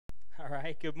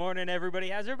right, good morning, everybody.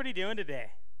 How's everybody doing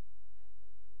today?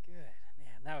 Good.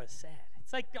 Man, that was sad.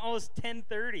 It's like almost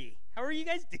 10:30. How are you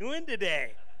guys doing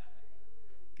today?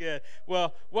 Good.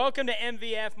 Well, welcome to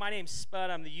MVF. My name's Spud.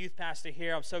 I'm the youth pastor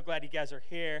here. I'm so glad you guys are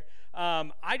here.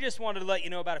 I just wanted to let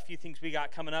you know about a few things we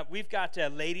got coming up. We've got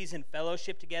Ladies in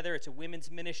Fellowship together. It's a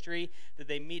women's ministry that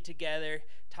they meet together,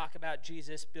 talk about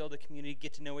Jesus, build a community,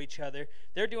 get to know each other.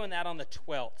 They're doing that on the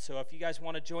 12th. So if you guys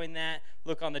want to join that,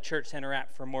 look on the Church Center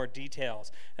app for more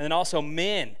details. And then also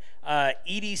men,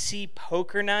 EDC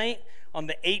Poker Night on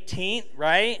the 18th,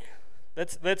 right?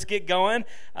 Let's get going.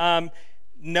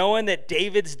 Knowing that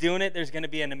David's doing it, there's going to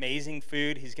be an amazing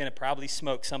food. He's going to probably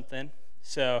smoke something.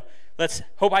 So let's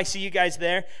hope I see you guys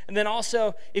there. And then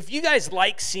also, if you guys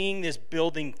like seeing this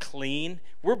building clean,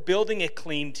 we're building a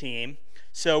clean team.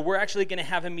 So we're actually going to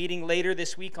have a meeting later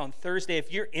this week on Thursday.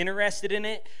 If you're interested in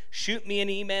it, shoot me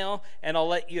an email, and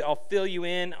I'll fill you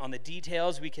in on the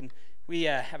details. We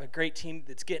have a great team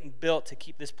that's getting built to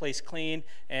keep this place clean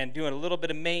and doing a little bit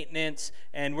of maintenance.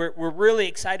 And we're really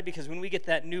excited because when we get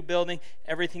that new building,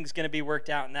 everything's going to be worked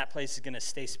out, and that place is going to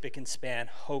stay spick and span,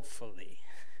 hopefully.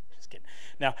 Just kidding.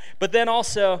 No, but then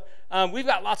also, we've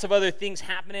got lots of other things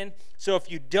happening. So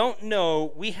if you don't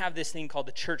know, we have this thing called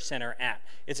the Church Center app.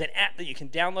 It's an app that you can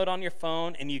download on your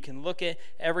phone, and you can look at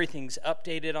everything's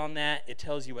updated on that. It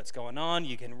tells you what's going on.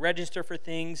 You can register for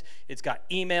things. It's got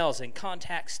emails and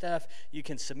contact stuff. You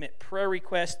can submit prayer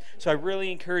requests. So I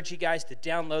really encourage you guys to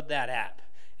download that app.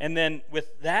 And then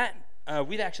with that,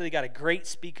 we've actually got a great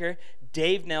speaker,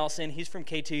 Dave Nelson. He's from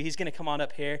K2. He's going to come on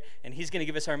up here, and he's going to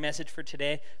give us our message for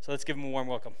today. So let's give him a warm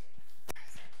welcome.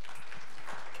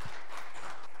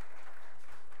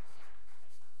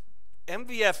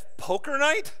 MVF Poker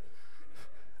Night?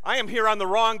 I am here on the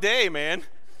wrong day, man.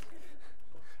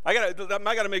 I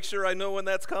gotta make sure I know when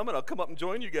that's coming. I'll come up and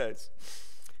join you guys.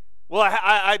 Well,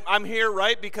 I'm here,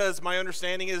 right, because my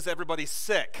understanding is everybody's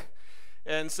sick.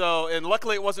 And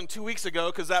luckily it wasn't 2 weeks ago,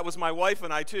 because that was my wife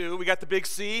and I too. We got the big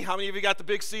C. How many of you got the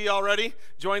big C already?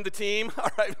 Joined the team?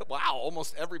 All right. Wow,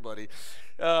 almost everybody.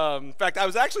 In fact, I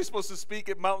was actually supposed to speak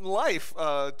at Mountain Life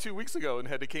 2 weeks ago and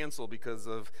had to cancel because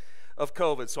of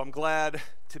COVID. So I'm glad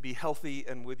to be healthy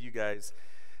and with you guys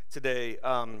today.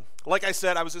 Like I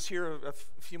said, I was just here a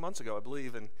few months ago, I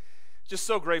believe, and just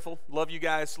so grateful. Love you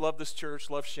guys, love this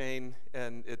church, love Shane,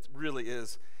 and it really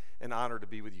is an honor to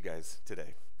be with you guys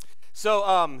today.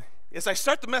 So as I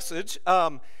start the message,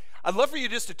 I'd love for you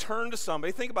just to turn to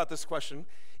somebody. Think about this question.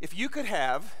 If you could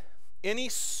have any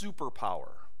superpower,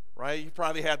 right? You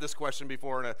probably had this question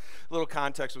before in a little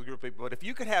context with a group of people, but if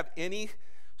you could have any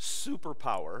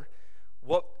superpower,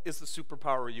 what is the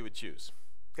superpower you would choose?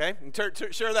 Okay? And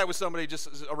share that with somebody just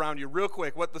around you real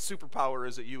quick, what the superpower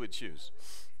is that you would choose.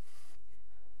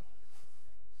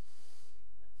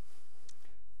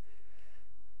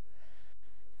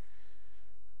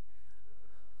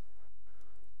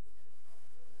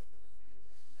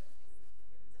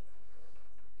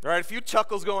 All right, a few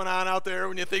chuckles going on out there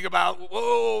when you think about,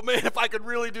 whoa, man, if I could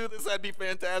really do this, that'd be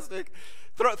fantastic.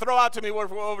 Throw out to me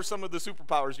what were some of the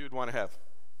superpowers you would want to have.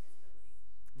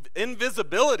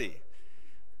 Invisibility.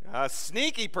 A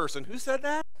sneaky person. Who said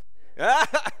that?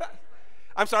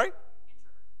 I'm sorry?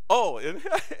 Oh.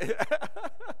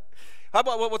 How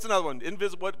about, what's another one?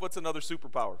 What's another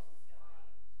superpower?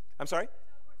 I'm sorry?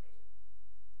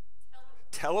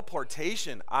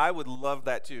 Teleportation. I would love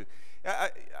that too.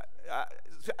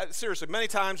 Seriously, many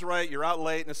times, right, you're out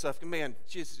late and stuff. Man,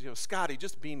 geez, Scotty,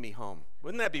 just beam me home.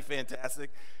 Wouldn't that be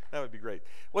fantastic? That would be great.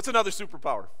 What's another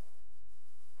superpower?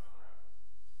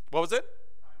 What was it?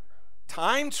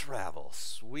 Time travel.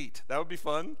 Sweet. That would be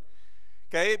fun.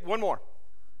 Okay, one more.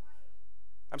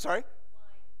 I'm sorry?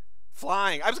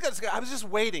 Flying. I was just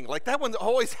waiting. Like, that one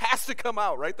always has to come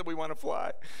out, right, that we want to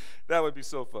fly. That would be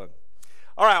so fun.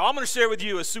 All right, well, I'm going to share with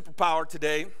you a superpower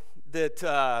today that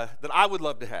I would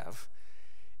love to have.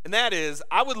 And that is,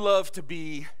 I would love to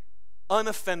be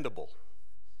unoffendable.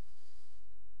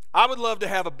 I would love to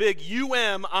have a big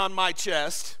on my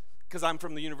chest, because I'm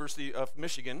from the University of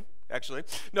Michigan, actually.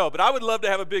 No, but I would love to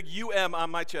have a big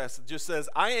on my chest that just says,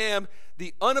 I am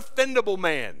the unoffendable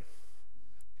man.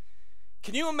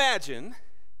 Can you imagine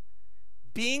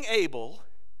being able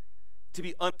to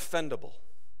be unoffendable?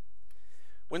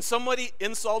 When somebody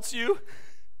insults you,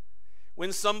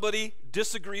 when somebody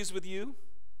disagrees with you,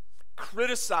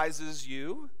 criticizes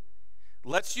you,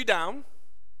 lets you down,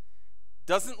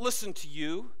 doesn't listen to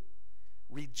you,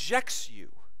 rejects you,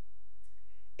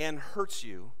 and hurts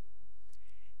you,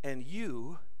 and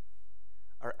you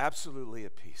are absolutely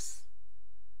at peace,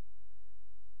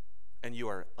 and you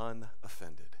are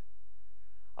unoffended.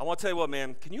 I want to tell you what,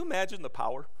 man, can you imagine the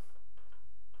power?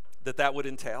 that would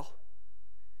entail?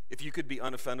 If you could be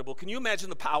unoffendable, can you imagine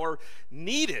the power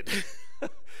needed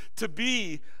to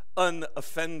be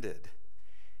unoffended?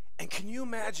 And can you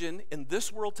imagine in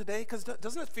this world today, because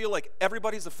doesn't it feel like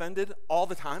everybody's offended all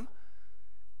the time?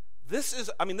 This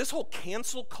whole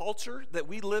cancel culture that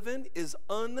we live in is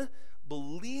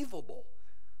unbelievable.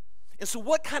 And so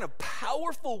what kind of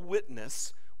powerful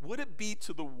witness would it be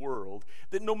to the world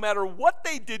that no matter what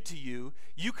they did to you,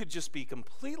 you could just be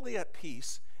completely at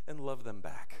peace and love them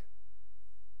back?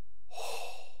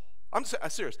 I'm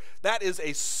serious. That is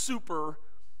a super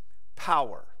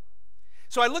power.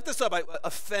 So I looked this up.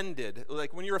 Offended,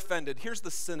 like when you're offended, here's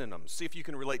the synonyms. See if you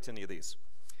can relate to any of these.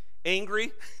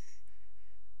 Angry,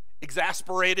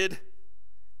 exasperated,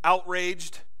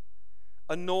 outraged,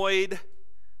 annoyed,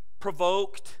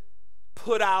 provoked,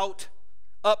 put out,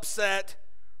 upset,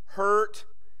 hurt.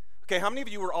 Okay, how many of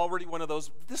you were already one of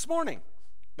those this morning?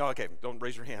 No, okay, don't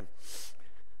raise your hand.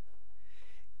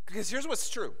 Because here's what's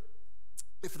true.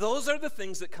 If those are the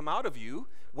things that come out of you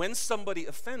when somebody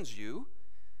offends you,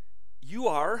 you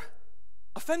are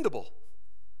offendable.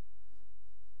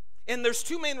 And there's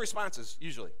two main responses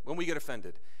usually when we get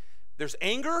offended. There's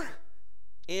anger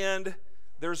and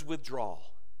there's withdrawal.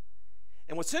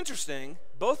 And what's interesting,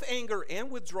 both anger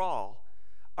and withdrawal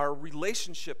are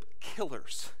relationship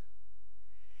killers.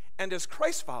 And as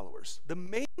Christ followers, the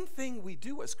main thing we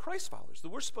do as Christ followers that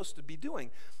we're supposed to be doing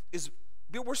is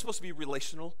we're supposed to be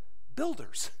relational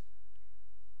builders.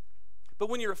 But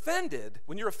when you're offended,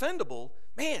 when you're offendable,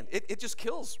 man, it just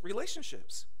kills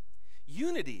relationships.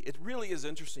 Unity, it really is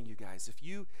interesting, you guys.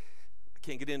 I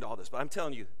can't get into all this, but I'm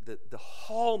telling you that the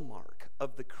hallmark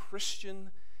of the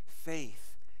Christian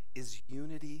faith is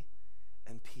unity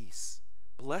and peace.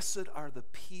 Blessed are the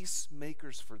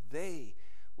peacemakers, for they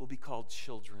will be called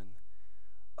children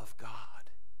of God.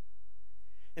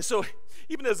 And so,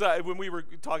 even as when we were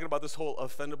talking about this whole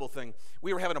offendable thing,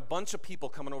 we were having a bunch of people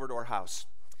coming over to our house.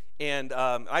 And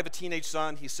I have a teenage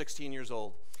son. He's 16 years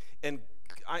old. And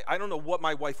I don't know what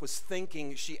my wife was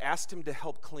thinking. She asked him to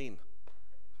help clean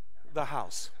the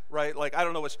house, right? Like, I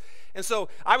don't know what. And so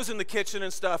I was in the kitchen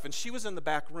and stuff, and she was in the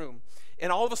back room.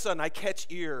 And all of a sudden, I catch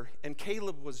ear, and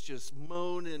Caleb was just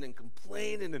moaning and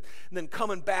complaining and then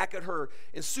coming back at her.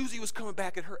 And Susie was coming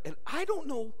back at her. And I don't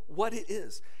know what it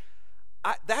is.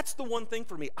 That's the one thing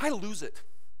for me. I lose it.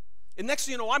 And next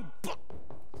thing you know, I'm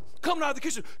coming out of the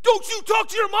kitchen. Don't you talk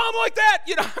to your mom like that?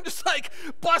 You know, I'm just like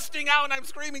busting out and I'm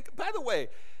screaming. By the way,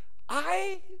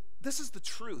 this is the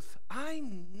truth. I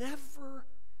never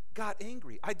got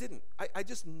angry. I didn't. I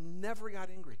just never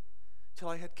got angry till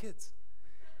I had kids.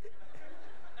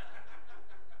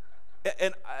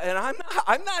 And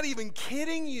I'm not even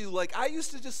kidding you. Like, I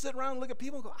used to just sit around and look at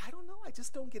people and go, I don't know. I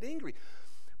just don't get angry.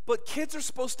 But kids are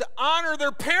supposed to honor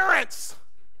their parents,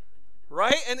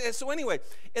 right? And so anyway,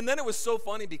 and then it was so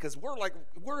funny because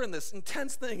we're in this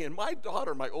intense thing, and my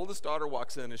oldest daughter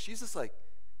walks in, and she's just like,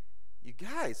 you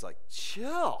guys, like,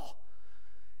 chill.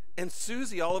 And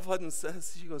Susie all of a sudden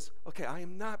says, she goes, okay, I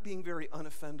am not being very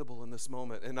unoffendable in this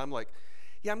moment. And I'm like,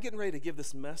 yeah, I'm getting ready to give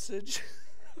this message.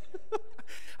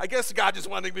 I guess God just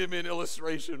wanted to give me an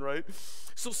illustration, right?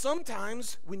 So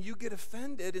sometimes when you get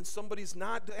offended and somebody's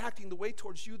not acting the way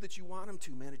towards you that you want them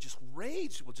to, man, it just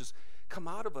rage will just come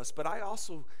out of us. But I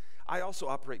also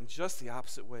operate in just the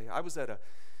opposite way. I was at a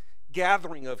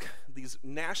gathering of these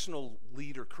national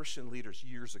Christian leaders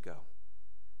years ago.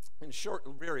 In short,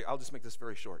 I'll just make this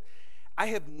very short. I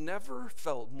have never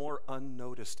felt more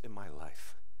unnoticed in my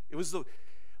life. It was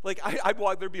I'd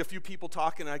walk, there'd be a few people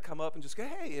talking, and I'd come up and just go,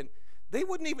 hey, and they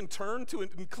wouldn't even turn to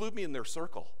include me in their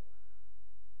circle.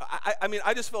 I mean,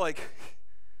 I just feel like,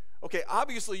 okay,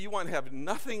 obviously you want to have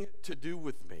nothing to do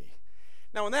with me.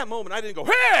 Now, in that moment, I didn't go,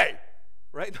 hey,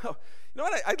 right? No, you know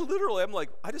what?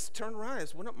 I just turned around, I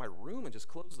just went up my room and just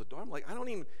closed the door. I'm like,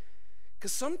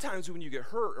 because sometimes when you get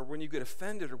hurt or when you get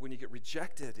offended or when you get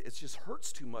rejected, it just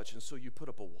hurts too much, and so you put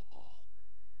up a wall.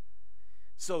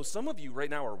 So some of you right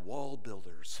now are wall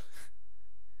builders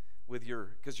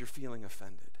because you're feeling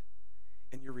offended,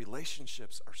 and your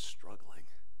relationships are struggling.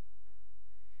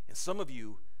 And some of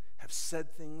you have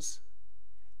said things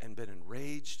and been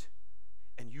enraged,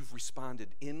 and you've responded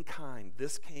in kind.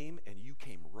 This came, and you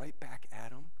came right back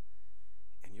at them,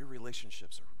 and your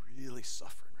relationships are really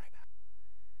suffering right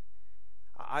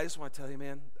now. I just want to tell you,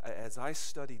 man, as I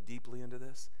study deeply into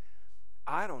this,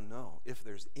 I don't know if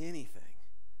there's anything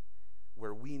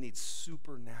where we need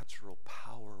supernatural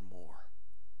power more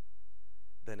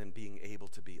than in being able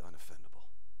to be unoffendable.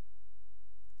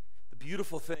 The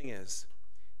beautiful thing is,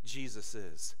 Jesus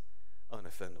is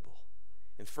unoffendable.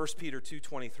 In 1 Peter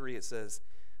 2:23, it says,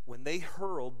 when they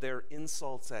hurled their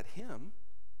insults at him,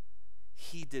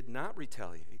 he did not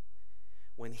retaliate.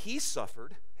 When he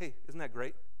suffered, hey, isn't that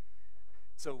great?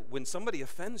 So when somebody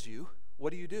offends you,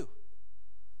 what do? You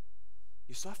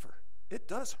suffer. It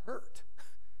does hurt.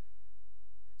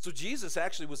 So Jesus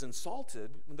actually was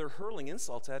insulted when they're hurling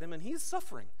insults at him, and he's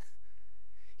suffering.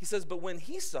 He says, but when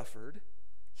he suffered,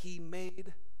 he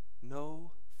made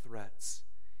no threats.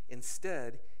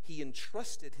 Instead, he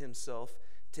entrusted himself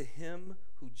to him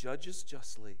who judges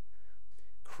justly.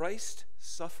 Christ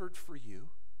suffered for you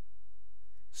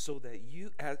so that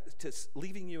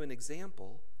leaving you an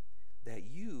example that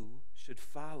you should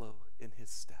follow in his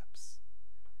steps.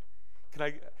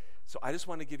 So I just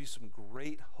want to give you some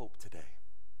great hope today.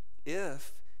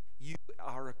 If you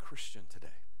are a Christian today,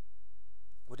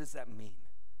 what does that mean?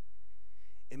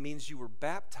 It means you were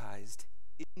baptized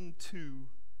into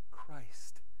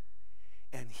Christ.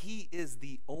 And he is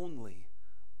the only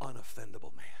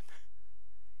unoffendable man.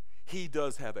 He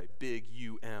does have a big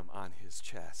UM on his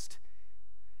chest.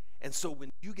 And so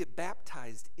when you get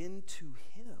baptized into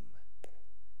him,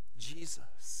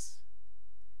 Jesus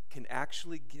can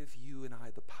actually give you and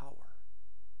I the power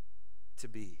to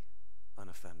be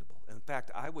unoffendable. In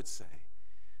fact, I would say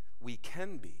we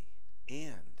can be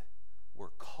and we're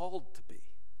called to be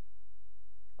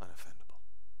unoffendable.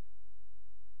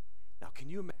 Now, can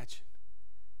you imagine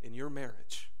in your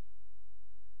marriage,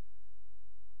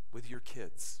 with your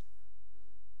kids,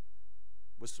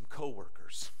 with some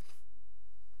coworkers,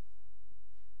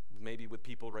 maybe with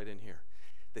people right in here,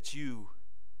 that you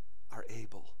are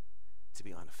able to be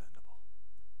unoffendable?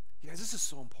 You guys, this is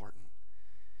so important.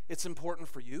 It's important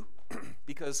for you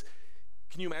because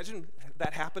can you imagine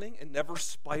that happening and never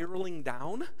spiraling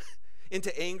down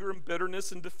into anger and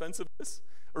bitterness and defensiveness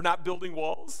or not building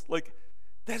walls? Like,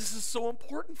 that is just so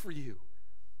important for you.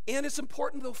 And it's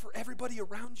important, though, for everybody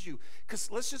around you.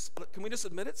 Because can we just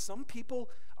admit it? Some people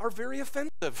are very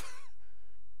offensive.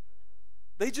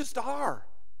 They just are.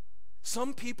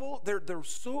 Some people, they're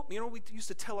so, we used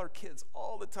to tell our kids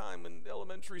all the time in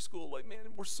elementary school, like, man,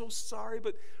 we're so sorry,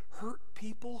 but hurt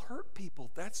people hurt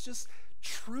people. That's just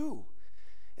true.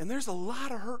 And there's a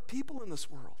lot of hurt people in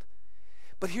this world.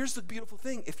 But here's the beautiful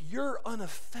thing. If you're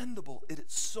unoffendable,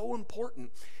 it's so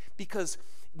important because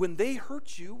when they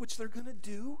hurt you, which they're going to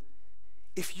do,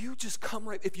 if you just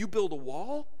if you build a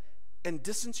wall and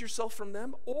distance yourself from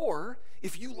them, or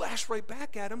if you lash right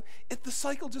back at them, the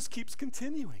cycle just keeps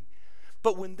continuing.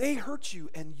 But when they hurt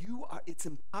you and it's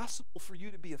impossible for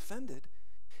you to be offended,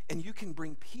 and you can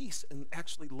bring peace and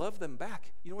actually love them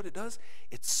back, you know what it does?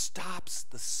 It stops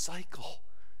the cycle.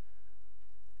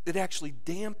 It actually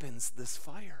dampens this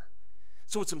fire.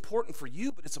 So it's important for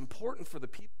you, but it's important for the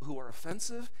people who are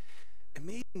offensive. And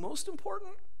maybe most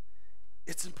important,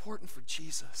 it's important for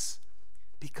Jesus.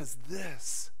 Because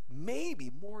this,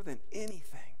 maybe more than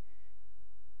anything,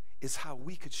 is how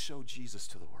we could show Jesus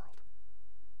to the world.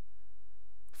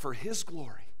 For his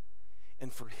glory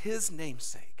and for his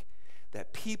namesake,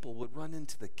 that people would run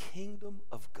into the kingdom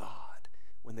of God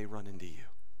when they run into you.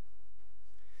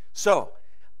 So,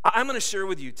 I'm going to share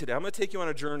with you today, I'm going to take you on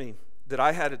a journey that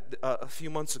I had a few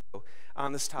months ago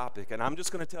on this topic. And I'm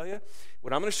just going to tell you,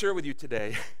 what I'm going to share with you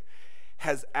today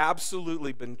has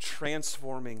absolutely been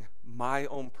transforming my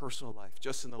own personal life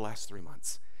just in the last 3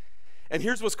 months. And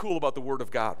here's what's cool about the Word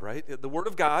of God, right? The Word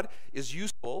of God is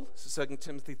useful. 2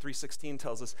 Timothy 3:16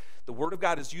 tells us the Word of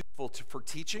God is useful for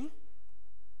teaching,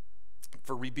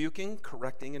 for rebuking,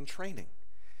 correcting, and training.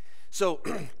 So,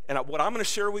 and what I'm going to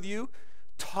share with you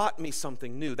taught me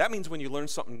something new. That means when you learn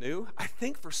something new, I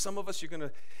think for some of us you're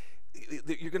going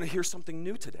to hear something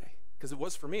new today, because it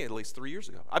was for me at least 3 years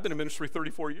ago. I've been in ministry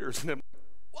 34 years, and I'm like,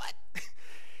 what?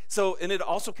 So, and it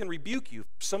also can rebuke you.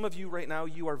 Some of you right now,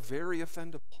 you are very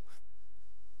offendable.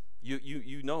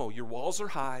 You know your walls are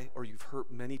high, or you've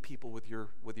hurt many people with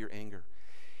your anger.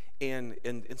 And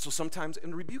so sometimes,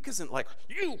 and rebuke isn't like,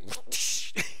 you,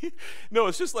 no,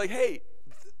 it's just like, hey,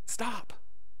 stop.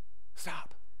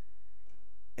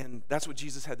 And that's what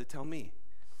Jesus had to tell me.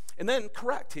 And then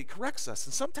he corrects us.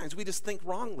 And sometimes we just think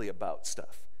wrongly about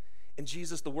stuff. And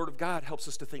Jesus, the Word of God, helps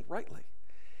us to think rightly.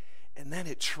 And then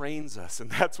it trains us.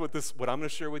 And that's what I'm going to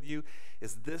share with you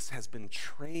is this has been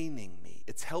training me.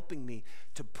 It's helping me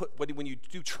to when you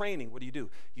do training, what do?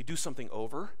 You do something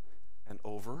over and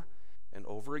over and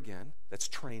over again. That's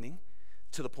training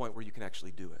to the point where you can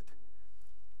actually do it.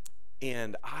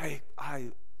 And I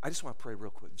just want to pray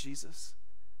real quick. Jesus,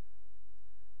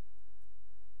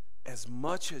 as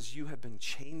much as you have been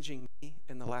changing me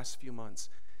in the last few months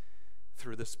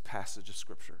through this passage of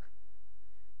Scripture,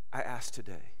 I ask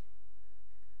today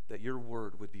that your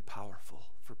word would be powerful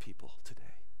for people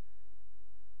today.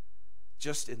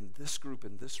 Just in this group,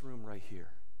 in this room right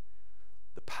here,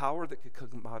 the power that could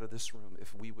come out of this room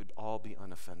if we would all be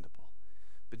unoffendable.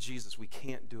 But Jesus, we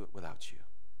can't do it without you.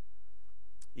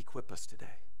 Equip us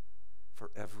today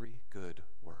for every good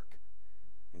work.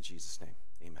 In Jesus' name,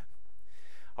 amen.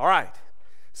 All right,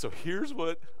 so here's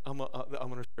what I'm going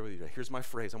to share with you today. Here's my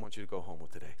phrase I want you to go home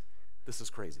with today. This is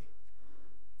crazy.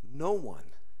 No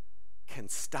one can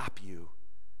stop you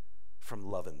from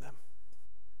loving them.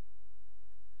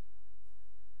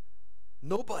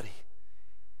 Nobody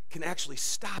can actually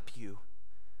stop you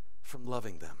from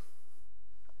loving them.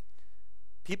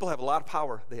 People have a lot of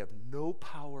power. They have no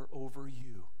power over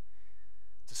you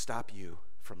to stop you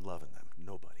from loving them.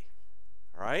 Nobody.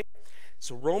 All right?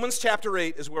 So Romans chapter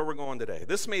 8 is where we're going today.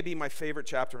 This may be my favorite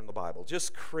chapter in the Bible.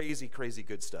 Just crazy, crazy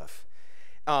good stuff.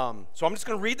 So I'm just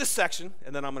going to read this section,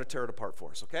 and then I'm going to tear it apart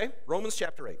for us, okay? Romans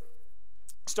chapter 8,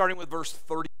 starting with verse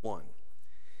 31.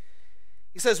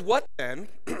 He says, "What then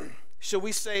shall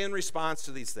we say in response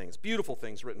to these things?" Beautiful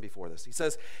things written before this. He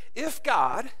says, "If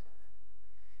God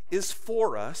is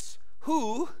for us,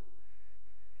 who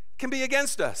can be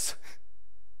against us?"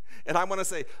 And I want to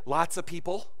say, lots of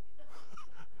people.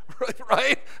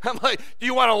 Right? I'm like, do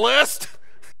you want a list?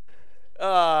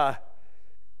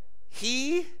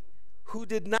 He who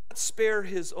did not spare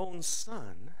his own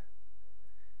son,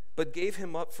 but gave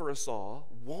him up for us all,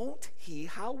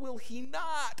 how will he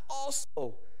not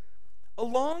also,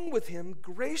 along with him,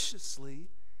 graciously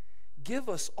give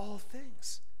us all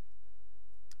things?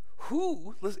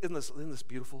 Who, isn't this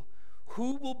beautiful?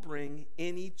 Who will bring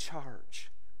any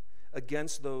charge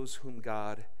against those whom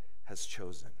God has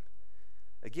chosen?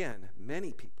 Again,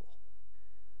 many people,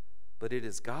 but it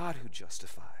is God who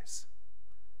justifies.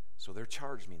 So their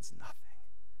charge means nothing.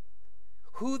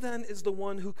 Who then is the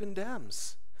one who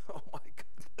condemns? Oh my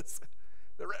goodness,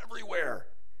 they're everywhere.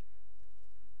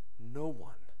 No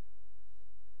one.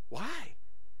 Why?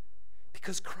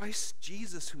 Because Christ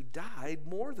Jesus, who died,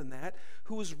 more than that,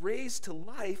 who was raised to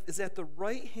life, is at the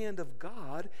right hand of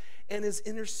God and is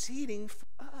interceding for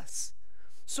us.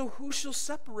 So who shall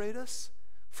separate us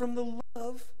from the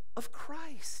love of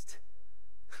Christ?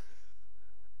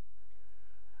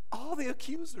 All the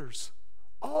accusers,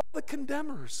 all the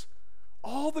condemners,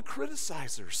 all the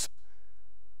criticizers,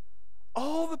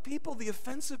 all the people, the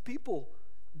offensive people,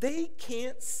 they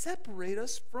can't separate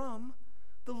us from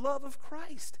the love of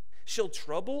Christ. Shall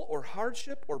trouble or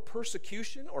hardship or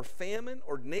persecution or famine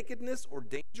or nakedness or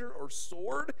danger or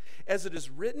sword, as it is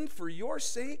written, for your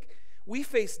sake we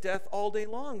face death all day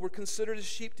long. We're considered as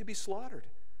sheep to be slaughtered.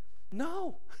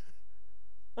 No.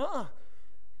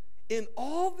 In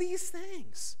all these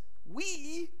things,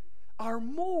 we are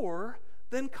more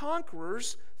than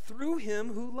conquerors through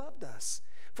him who loved us.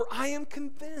 For I am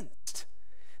convinced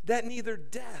that neither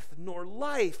death nor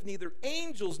life, neither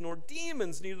angels nor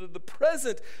demons, neither the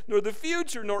present nor the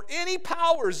future, nor any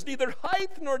powers, neither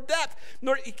height nor depth,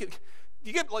 nor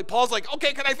you get like Paul's like,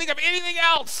 okay, can I think of anything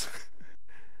else?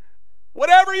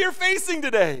 Whatever you're facing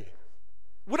today,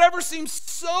 whatever seems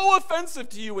so offensive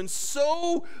to you and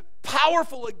so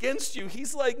powerful against you,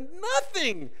 he's like,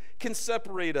 nothing can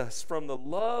separate us from the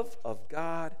love of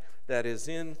God that is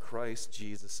in Christ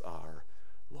Jesus our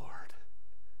Lord.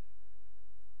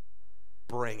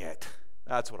 Bring it.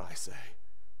 That's what I say.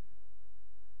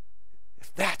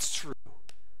 If that's true,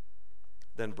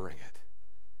 then bring it.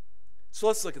 So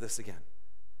let's look at this again.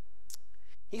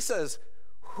 He says,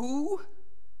 who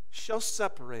shall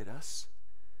separate us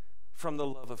from the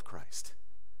love of Christ?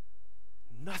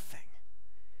 Nothing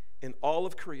in all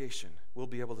of creation will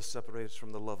be able to separate us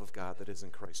from the love of God that is in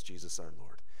Christ Jesus our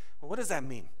Lord. Well, what does that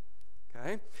mean?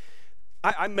 Okay?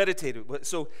 I meditated.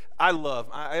 So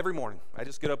every morning, I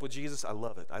just get up with Jesus. I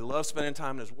love it. I love spending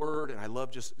time in his word, and I love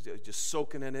just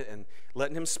soaking in it and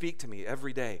letting him speak to me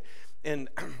every day. And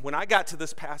when I got to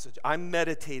this passage, I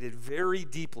meditated very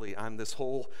deeply on this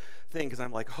whole thing because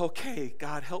I'm like, okay,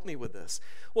 God, help me with this.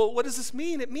 Well, what does this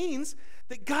mean? It means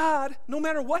that God, no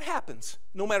matter what happens,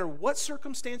 no matter what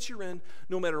circumstance you're in,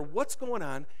 no matter what's going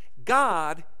on,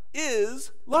 God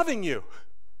is loving you.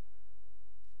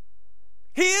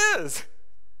 He is.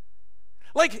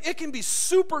 Like, it can be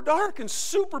super dark and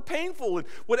super painful and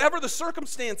whatever the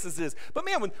circumstances is. But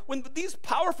man, when these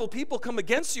powerful people come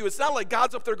against you, it's not like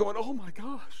God's up there going, oh my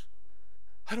gosh,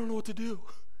 I don't know what to do.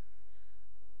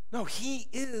 No, he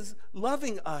is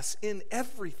loving us in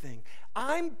everything.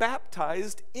 I'm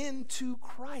baptized into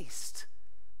Christ.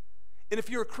 And if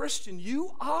you're a Christian,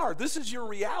 you are. This is your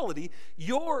reality.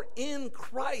 You're in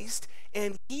Christ,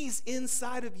 and he's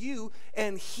inside of you,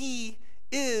 and he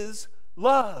is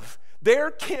love.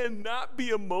 There cannot be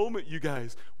a moment, you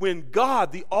guys, when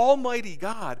God, the Almighty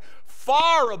God,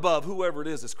 far above whoever it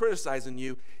is that's criticizing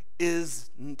you,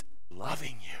 isn't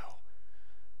loving you.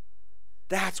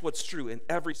 That's what's true in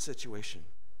every situation.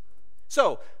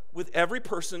 So, with every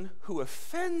person who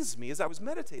offends me, as I was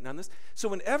meditating on this, so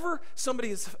whenever somebody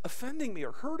is offending me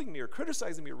or hurting me or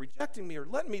criticizing me or rejecting me or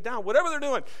letting me down, whatever they're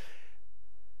doing,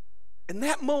 in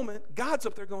that moment, God's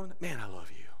up there going, man, I love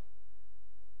you.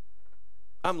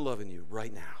 I'm loving you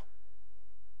right now.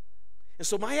 And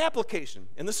so my application,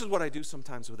 and this is what I do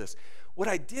sometimes with this, what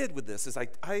I did with this is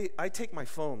I take my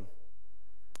phone,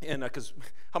 and because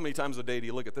how many times a day do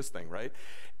you look at this thing, right?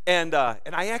 And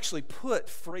I actually put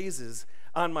phrases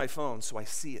on my phone so I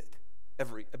see it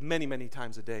many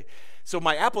times a day. So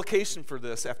my application for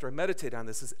this, after I meditate on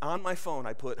this, is on my phone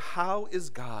I put, how is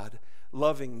God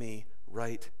loving me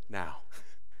right now?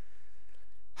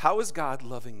 How is God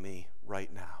loving me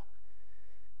right now?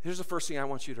 Here's the first thing I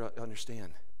want you to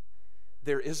understand.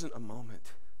 There isn't a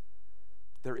moment,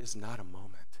 there is not a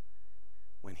moment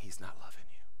when he's not loving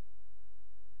you.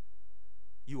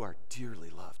 You are dearly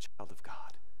loved, child of God.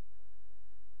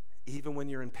 Even when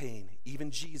you're in pain, even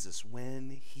Jesus, when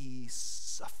he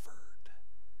suffered,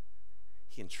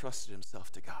 he entrusted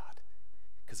himself to God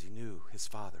because he knew his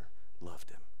Father loved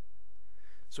him.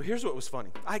 So here's what was funny.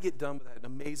 I get done with that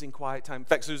amazing quiet time. In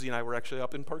fact, Susie and I were actually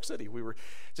up in Park City. We were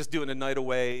just doing a night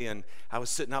away, and I was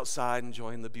sitting outside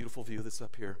enjoying the beautiful view that's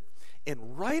up here.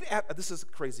 And right after, this is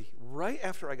crazy, right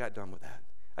after I got done with that,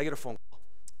 I get a phone call.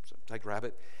 So I grab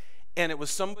it, and it was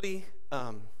somebody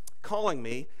calling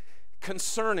me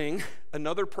concerning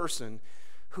another person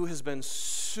who has been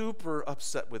super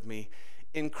upset with me,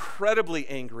 incredibly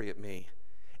angry at me,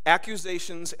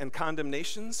 accusations and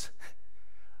condemnations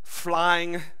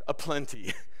flying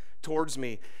aplenty towards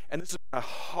me. And this has been a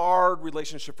hard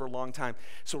relationship for a long time.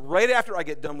 So right after I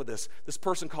get done with this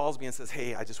person calls me and says,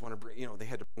 hey, I just want to bring, they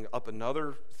had to bring up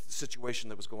another situation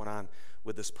that was going on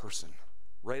with this person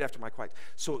right after my quiet.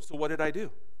 So what did I do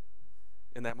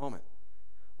in that moment?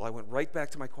 Well, I went right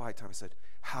back to my quiet time. I said,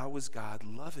 how is God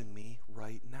loving me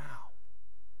right now?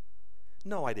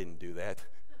 No, I didn't do that.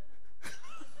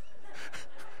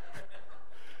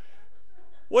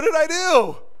 What did I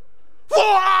do?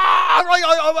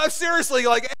 Seriously,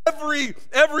 like every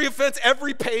offense,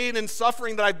 every pain and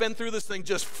suffering that I've been through this thing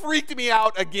just freaked me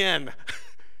out again.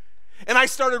 And I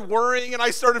started worrying, and I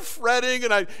started fretting,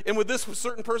 and with this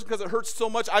certain person, because it hurts so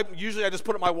much, I just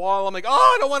put it on my wall. I'm like,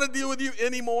 I don't want to deal with you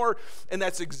anymore. And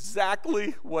that's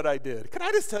exactly what I did. Can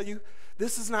I just tell you,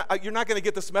 this is not, you're not going to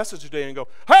get this message today and go,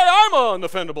 hey, I'm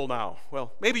unoffendable now.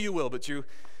 Well, maybe you will, but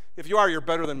if you are, you're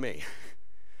better than me.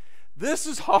 This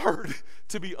is hard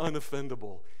to be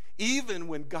unoffendable. Even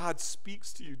when God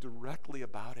speaks to you directly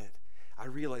about it, I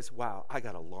realize, wow, I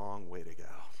got a long way to go.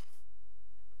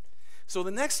 So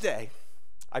the next day,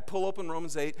 I pull open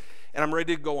Romans 8, and I'm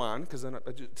ready to go on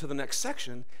to the next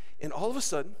section. And all of a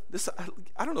sudden,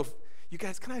 I don't know if you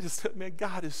guys, can I just say, man,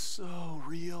 God is so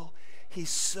real. He's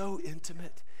so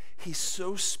intimate. He's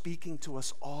so speaking to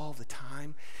us all the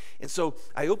time. And so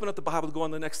I open up the Bible to go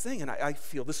on the next thing, and I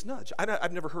feel this nudge.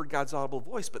 I've never heard God's audible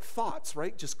voice, but thoughts,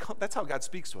 right? That's how God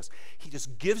speaks to us. He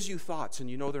just gives you thoughts, and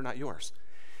you know they're not yours.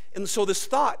 And so this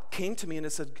thought came to me, and it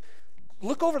said,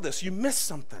 look over this. You missed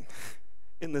something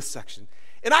in this section.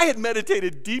 And I had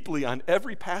meditated deeply on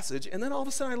every passage, and then all of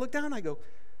a sudden I look down and I go,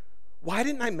 why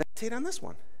didn't I meditate on this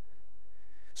one?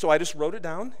 So I just wrote it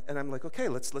down, and I'm like, okay,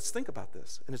 let's think about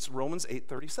this. And it's Romans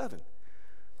 8:37.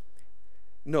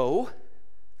 No,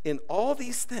 in all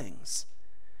these things,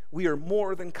 we are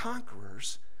more than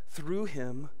conquerors through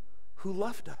him who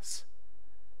loved us.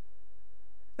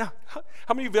 Now,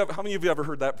 how many of you have ever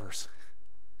heard that verse?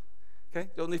 Okay,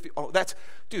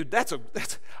 that's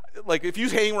like if you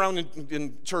hang around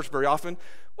in church very often,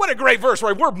 what a great verse,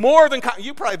 right? We're more than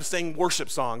you probably sing worship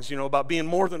songs, about being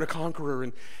more than a conqueror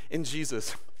in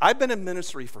Jesus. I've been in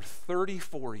ministry for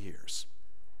 34 years.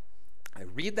 I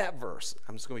read that verse.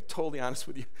 I'm just going to be totally honest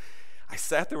with you. I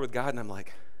sat there with God, and I'm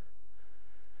like,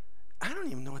 I don't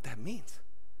even know what that means.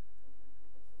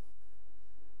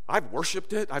 I've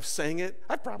worshiped it. I've sang it.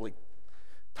 I've probably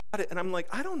taught it, and I'm like,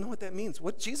 I don't know what that means.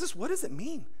 What does it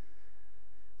mean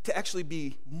to actually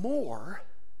be more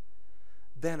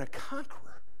than a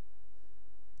conqueror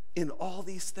in all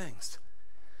these things?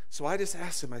 So I just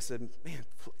asked him, I said, man,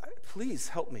 please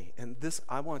help me. And this,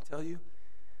 I want to tell you,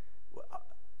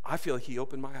 I feel like he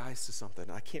opened my eyes to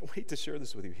something. I can't wait to share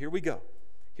this with you. Here we go.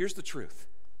 Here's the truth.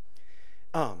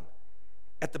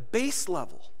 At the base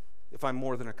level, if I'm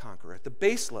more than a conqueror, at the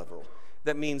base level,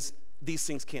 that means these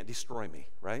things can't destroy me,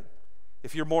 right?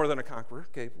 If you're more than a conqueror,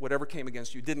 okay, whatever came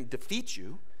against you didn't defeat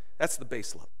you, that's the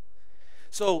base level.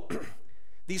 So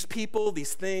these people,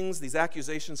 these things, these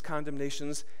accusations,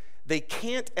 condemnations, they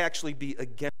can't actually be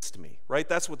against me, right?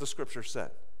 That's what the scripture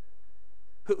said.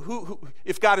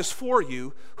 If God is for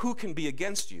you, who can be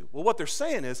against you? Well, what they're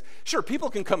saying is, sure, people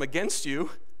can come against you,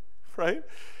 right?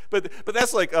 But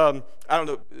that's like, I don't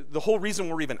know, the whole reason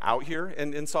we're even out here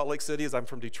in Salt Lake City is I'm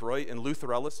from Detroit, and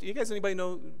Luther Ellis. You guys,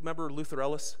 remember Luther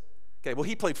Ellis? Okay, well,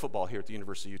 he played football here at the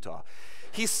University of Utah.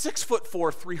 He's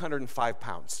 6'4", 305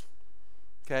 pounds,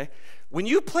 okay? When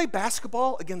you play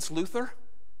basketball against Luther,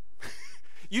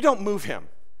 you don't move him,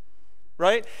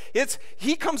 right?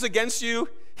 He comes against you,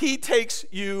 he takes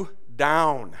you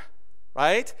down,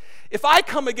 right? If I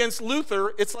come against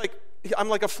Luther, it's like I'm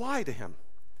like a fly to him.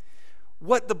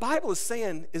 What the Bible is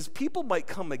saying is people might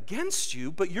come against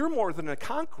you, but you're more than a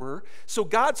conqueror, so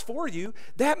God's for you.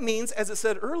 That means, as it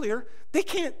said earlier, they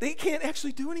can't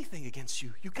actually do anything against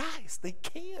you. You guys, they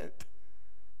can't.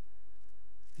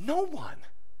 No one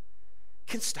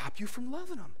can stop you from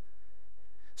loving them.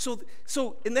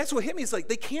 So, and that's what hit me. It's like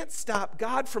they can't stop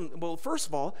God from, well, first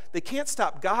of all, they can't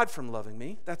stop God from loving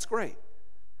me. That's great.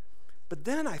 But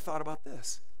then I thought about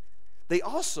this. They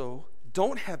also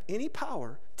don't have any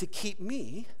power to keep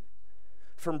me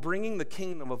from bringing the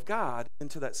kingdom of God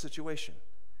into that situation.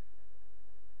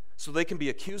 So they can be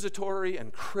accusatory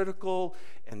and critical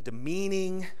and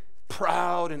demeaning,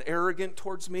 proud and arrogant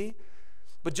towards me.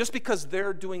 But just because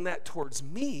they're doing that towards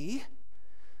me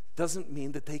doesn't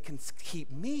mean that they can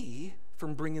keep me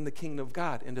from bringing the kingdom of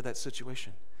God into that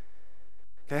situation.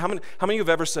 Okay, how many of you have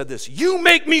ever said this? You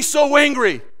make me so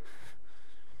angry.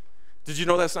 Did you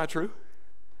know that's not true?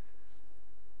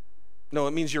 No,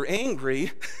 it means you're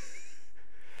angry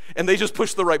and they just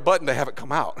push the right button to have it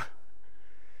come out.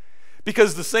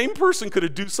 Because the same person could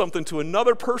have do something to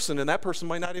another person and that person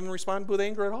might not even respond with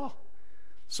anger at all.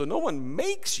 So no one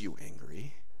makes you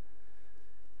angry.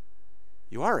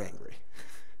 You are angry.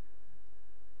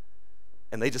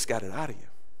 And they just got it out of you.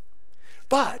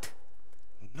 But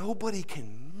nobody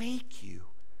can make you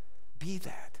be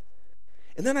that.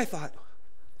 And then I thought,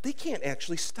 they can't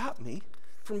actually stop me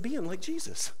from being like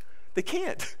Jesus. They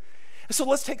can't. So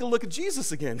let's take a look at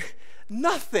Jesus again.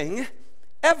 Nothing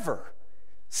ever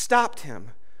stopped him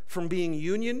from being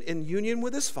in union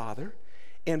with his Father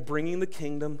and bringing the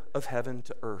kingdom of heaven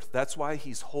to earth. That's why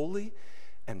he's holy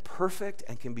and perfect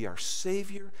and can be our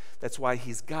Savior. That's why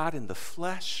he's God in the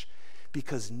flesh,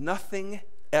 because nothing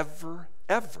ever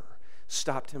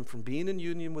stopped him from being in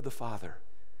union with the Father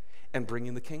and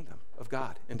bringing the kingdom of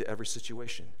God into every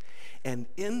situation. And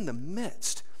in the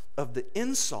midst of the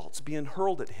insults being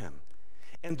hurled at him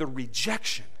and the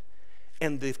rejection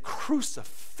and the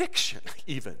crucifixion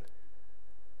even,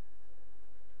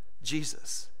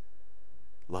 Jesus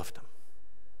loved him.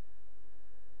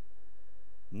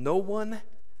 No one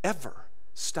ever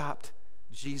stopped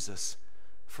Jesus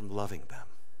from loving them.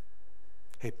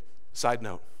 Hey, side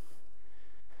note,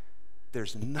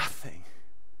 there's nothing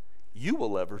you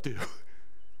will ever do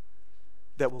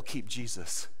that will keep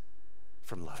Jesus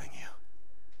from loving you.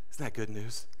 Isn't that good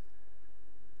news?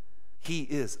 He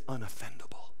is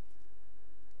unoffendable.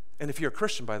 And if you're a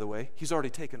Christian, by the way, he's already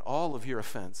taken all of your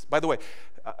offense. By the way,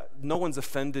 no one's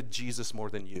offended Jesus more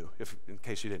than you, in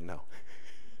case you didn't know.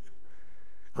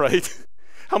 Right?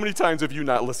 How many times have you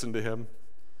not listened to him?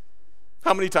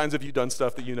 How many times have you done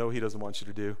stuff that you know he doesn't want you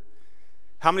to do?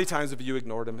 How many times have you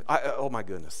ignored him? Oh my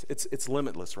goodness, it's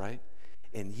limitless, right?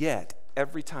 And yet,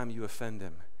 every time you offend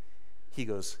him, he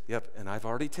goes, yep, and I've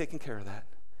already taken care of that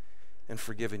and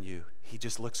forgiven you. He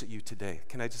just looks at you today.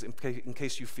 Can I just, in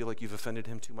case you feel like you've offended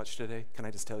him too much today, can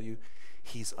I just tell you,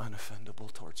 he's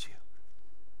unoffendable towards you.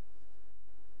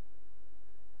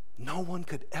 No one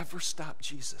could ever stop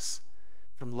Jesus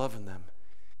from loving them.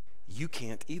 You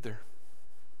can't either.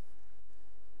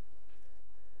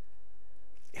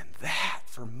 And that,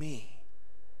 for me,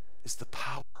 is the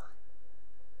power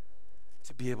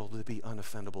to be able to be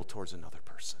unoffendable towards another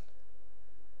person.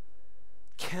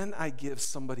 Can I give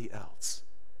somebody else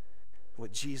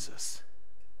what Jesus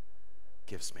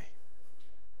gives me?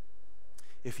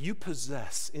 If you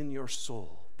possess in your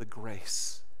soul the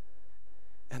grace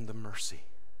and the mercy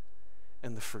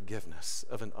and the forgiveness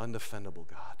of an unoffendable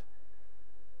God,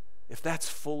 if that's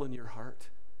full in your heart,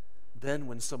 then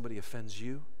when somebody offends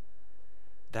you,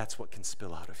 that's what can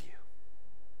spill out of you,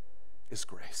 is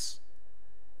grace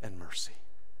and mercy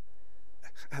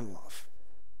and love.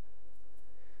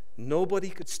 Nobody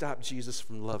could stop Jesus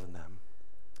from loving them,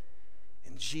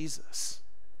 and Jesus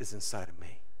is inside of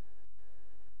me.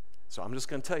 So I'm just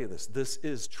going to tell you this. This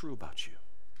is true about you.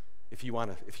 If you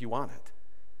want it,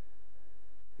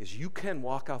 is you can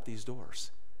walk out these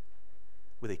doors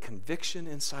with a conviction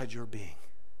inside your being.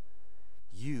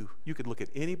 You could look at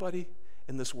anybody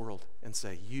in this world and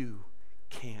say, you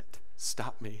can't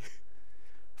stop me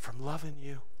from loving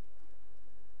you.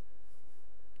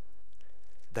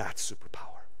 That's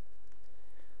superpower.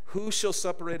 Who shall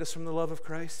separate us from the love of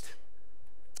Christ?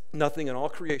 Nothing in all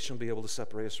creation will be able to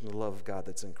separate us from the love of God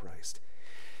that's in Christ.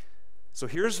 So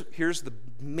here's the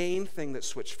main thing that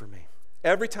switched for me.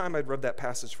 Every time I'd read that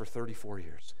passage for 34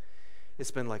 years,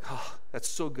 it's been like, oh, that's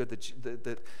so good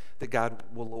that God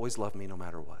will always love me no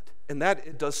matter what. And that,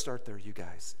 it does start there, you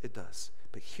guys. It does.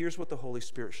 But here's what the Holy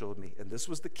Spirit showed me, and this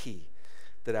was the key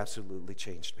that absolutely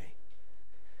changed me.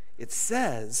 It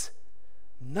says,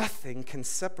 nothing can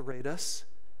separate us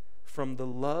from the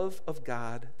love of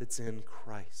God that's in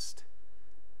Christ.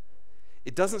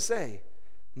 It doesn't say,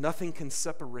 nothing can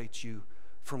separate you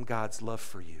from God's love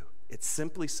for you. It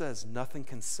simply says, nothing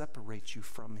can separate you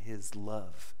from his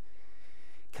love.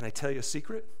 Can I tell you a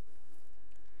secret?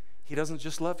 He doesn't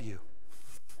just love you.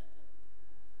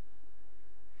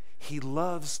 He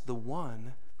loves the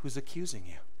one who's accusing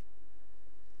you.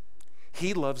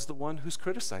 He loves the one who's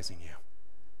criticizing you.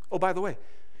 Oh, by the way,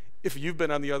 if you've been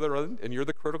on the other end and you're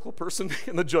the critical person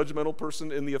and the judgmental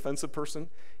person and the offensive person,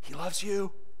 he loves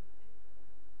you.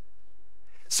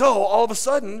 So all of a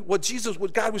sudden,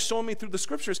 what God was showing me through the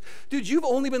scriptures, dude, you've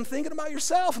only been thinking about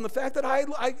yourself and the fact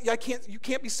that you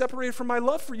can't be separated from my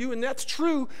love for you, and that's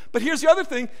true. But here's the other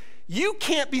thing: you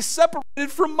can't be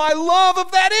separated from my love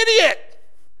of that idiot.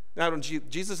 Now,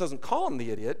 Jesus doesn't call him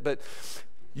the idiot, but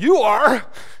you are.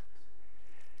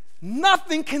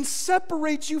 Nothing can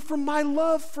separate you from my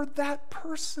love for that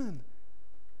person.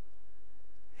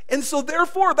 And so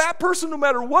therefore, that person, no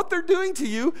matter what they're doing to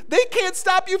you, they can't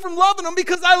stop you from loving them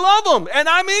because I love them and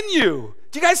I'm in you.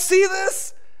 Do you guys see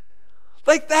this?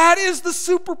 Like, that is the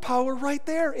superpower right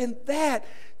there. And that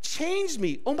changed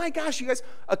me. Oh my gosh, you guys,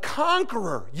 a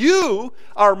conqueror. You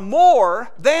are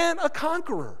more than a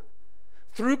conqueror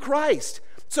through Christ.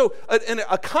 So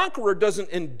a conqueror doesn't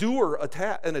endure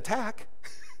an attack.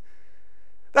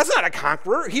 That's not a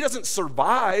conqueror. He doesn't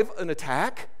survive an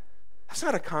attack. That's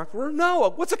not a conqueror.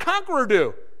 No. What's a conqueror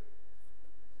do?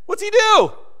 What's he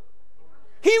do?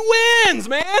 He wins,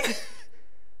 man.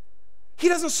 He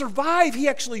doesn't survive. He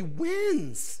actually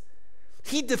wins.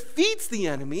 He defeats the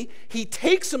enemy. He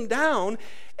takes him down.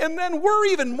 And then we're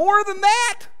even more than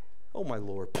that. Oh, my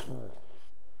Lord.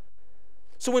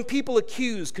 So when people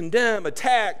accuse, condemn,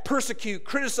 attack, persecute,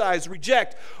 criticize,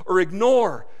 reject, or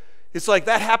ignore, it's like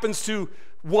that happens to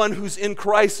one who's in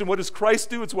Christ. And what does Christ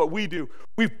do? It's what we do.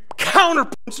 We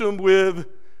counterpunch them with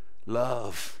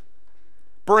love.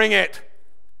 Bring it.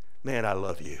 Man, I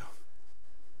love you.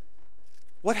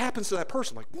 What happens to that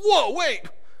person? Like, whoa, wait.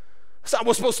 That's not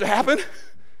what's supposed to happen.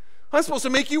 I'm supposed to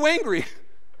make you angry.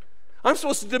 I'm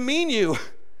supposed to demean you.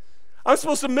 I'm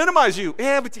supposed to minimize you.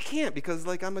 Yeah, but you can't because,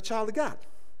 like, I'm a child of God.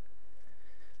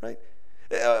 Right?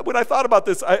 When I thought about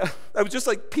this, I was just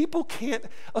like, people can't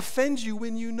offend you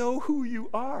when you know who you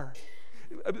are.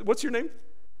 What's your name?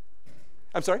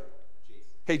 I'm sorry? Jason.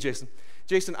 Hey, Jason.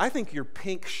 Jason, I think your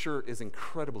pink shirt is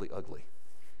incredibly ugly.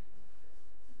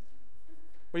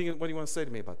 What do you want to say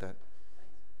to me about that?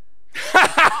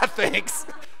 Thanks.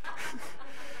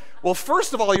 Well,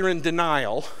 first of all, you're in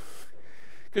denial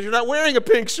because you're not wearing a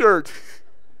pink shirt.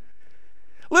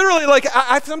 Literally, like,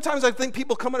 sometimes I think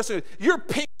people come at us and say, your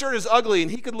pink shirt is ugly, and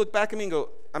he could look back at me and go,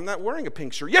 I'm not wearing a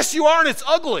pink shirt. Yes, you are, and it's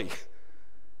ugly.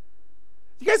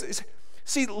 You guys,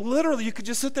 see, literally, you could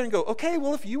just sit there and go, okay,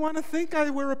 well, if you want to think I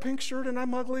wear a pink shirt and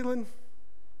I'm ugly, then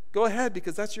go ahead,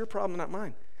 because that's your problem, not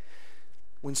mine.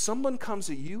 When someone comes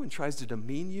at you and tries to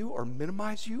demean you or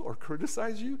minimize you or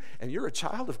criticize you, and you're a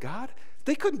child of God,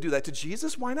 they couldn't do that to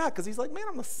Jesus. Why not? Because he's like, man,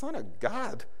 I'm the Son of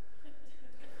God.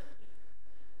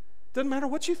 Doesn't matter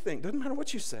what you think. Doesn't matter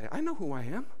what you say. I know who I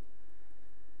am.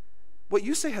 What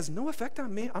you say has no effect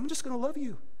on me. I'm just going to love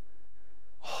you.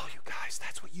 Oh, you guys,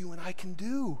 that's what you and I can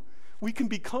do. We can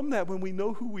become that when we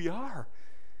know who we are.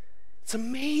 It's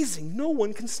amazing. No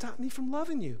one can stop me from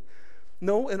loving you.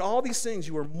 No, in all these things,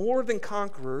 you are more than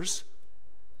conquerors.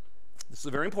 This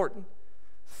is very important.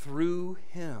 Through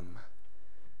him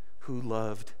who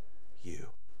loved you.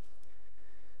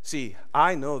 See,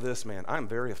 I know this, man. I'm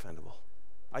very offendable.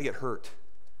 I get hurt,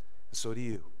 and so do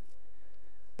you.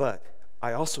 But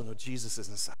I also know Jesus is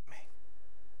inside me,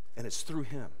 and it's through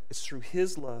him. It's through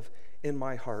his love in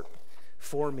my heart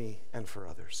for me and for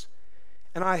others.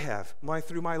 And I have,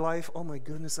 through my life, oh my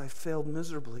goodness, I failed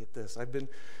miserably at this. I've been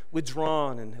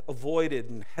withdrawn and avoided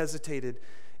and hesitated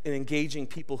in engaging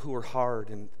people who are hard,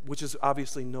 and which is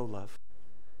obviously no love.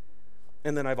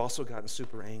 And then I've also gotten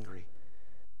super angry.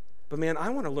 But man, I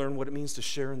want to learn what it means to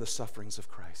share in the sufferings of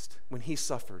Christ. When he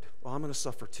suffered, well, I'm going to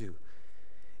suffer too.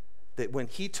 That when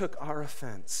he took our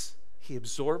offense, he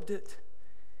absorbed it,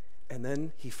 and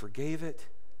then he forgave it,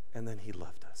 and then he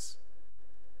loved us.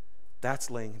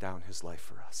 That's laying down his life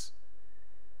for us.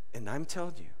 And I'm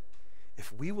telling you,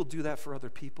 if we will do that for other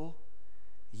people,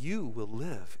 you will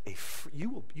live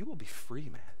you will be free,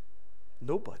 man.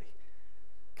 Nobody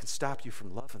can stop you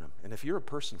from loving them. And if you're a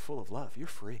person full of love, you're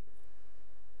free.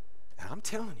 And I'm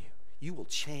telling you, you will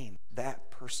change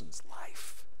that person's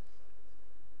life.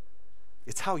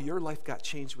 It's how your life got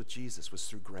changed with Jesus, was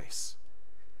through grace.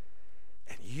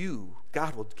 And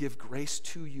God will give grace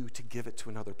to you to give it to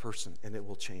another person, and it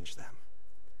will change them.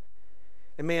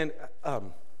 And man,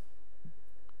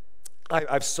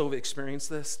 I've so experienced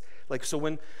this. Like, so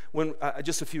when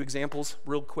just a few examples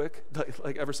real quick,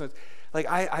 like ever since, like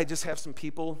I just have some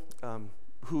people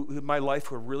who in my life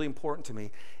who are really important to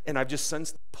me, and I've just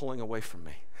sensed them pulling away from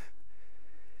me.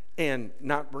 And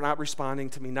not responding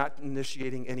to me, not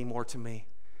initiating anymore to me.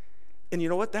 And you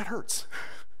know what? That hurts.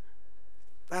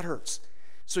 That hurts.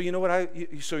 So you know what I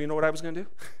was going to do?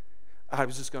 I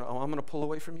was just going to, I'm going to pull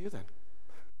away from you then.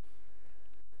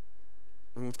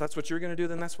 And if that's what you're going to do,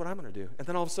 then that's what I'm going to do. And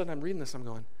then all of a sudden I'm reading this, I'm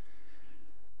going,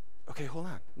 okay, hold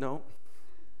on. No,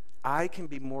 I can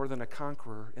be more than a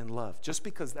conqueror in love. Just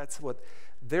because that's what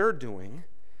they're doing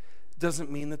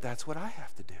doesn't mean that that's what I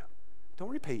have to do. Don't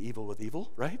repay evil with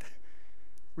evil, right?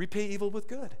 Repay evil with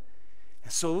good.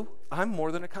 And so I'm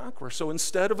more than a conqueror. So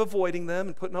instead of avoiding them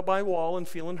and putting up my wall and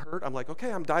feeling hurt, I'm like,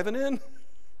 okay, I'm diving in.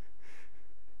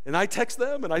 And I text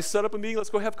them and I set up a meeting,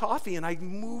 let's go have coffee. And I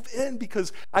move in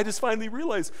because I just finally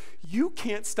realize you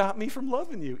can't stop me from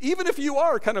loving you. Even if you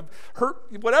are kind of hurt,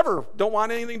 whatever, don't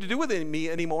want anything to do with me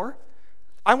anymore.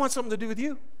 I want something to do with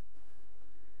you.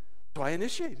 So I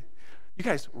initiated. You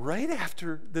guys, right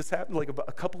after this happened, like about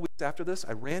a couple weeks after this,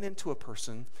 I ran into a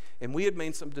person, and we had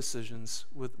made some decisions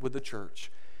with the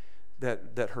church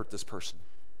that hurt this person.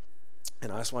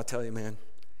 And I just want to tell you, man,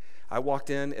 I walked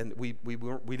in, and we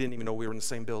didn't even know we were in the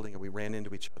same building, and we ran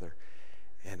into each other.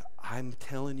 And I'm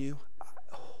telling you,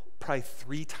 probably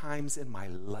 3 times in my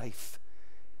life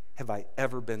have I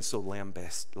ever been so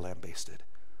lambasted,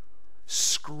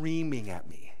 screaming at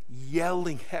me,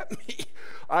 yelling at me.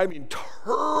 I mean,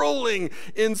 hurling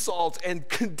insults and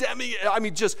condemning.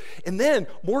 And then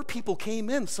more people came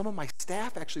in. Some of my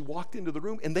staff actually walked into the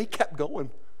room, and they kept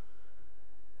going.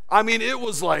 I mean, it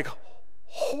was like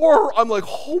horror. I'm like,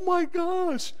 oh my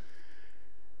gosh.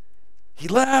 He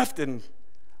left, and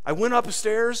I went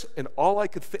upstairs, and all I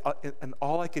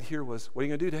could hear was, "What are you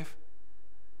gonna do, Dave?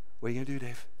 What are you gonna do,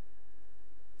 Dave?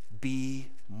 Be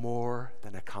more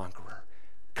than a conqueror.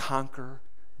 Conquer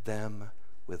them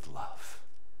with love."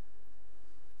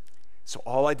 So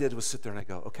all I did was sit there and I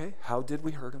go, okay, how did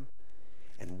we hurt him?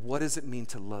 And what does it mean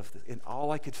to love them? And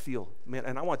all I could feel, man,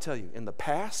 and I want to tell you, in the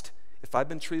past, if I've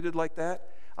been treated like that,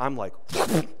 I'm like,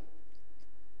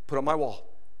 put up my wall.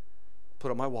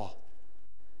 Put up my wall.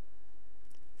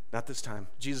 Not this time.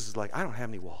 Jesus is like, I don't have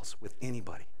any walls with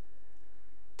anybody.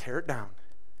 Tear it down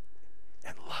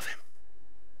and love him.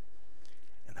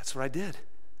 And that's what I did.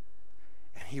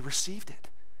 And he received it.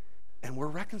 And we're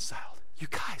reconciled. You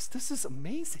guys, this is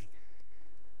amazing.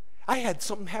 I had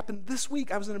something happen this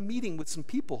week. I was in a meeting with some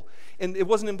people, and it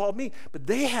wasn't involved me, but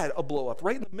they had a blow up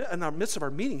right in our midst of our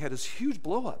meeting. Had this huge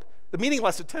blow up. The meeting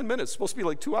lasted 10 minutes. It's supposed to be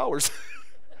like 2 hours.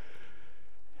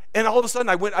 And all of a sudden,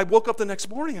 I woke up the next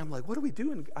morning. I'm like, what do we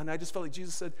do? And I just felt like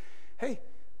Jesus said, hey,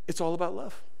 it's all about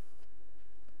love.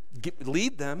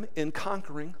 Lead them in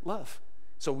conquering love.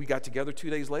 So we got together 2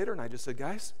 days later, and I just said,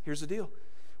 guys, here's the deal.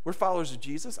 We're followers of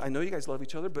Jesus. I know you guys love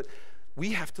each other, but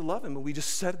we have to love him. And we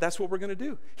just said that's what we're going to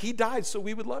do. He died so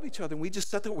we would love each other. And we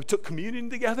just said that we took communion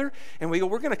together, and we go,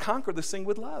 we're going to conquer this thing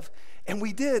with love. And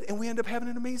we did, and we ended up having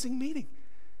an amazing meeting.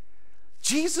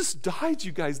 Jesus died,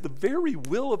 you guys, the very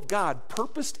will of God,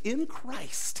 purposed in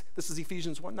Christ. This is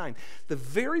Ephesians 1:9. The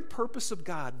very purpose of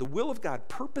God, the will of God,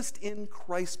 purposed in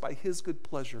Christ by his good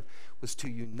pleasure, was to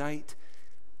unite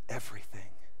everything.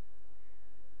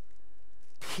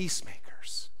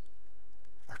 Peacemakers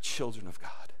are children of God.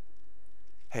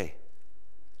 Hey,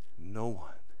 no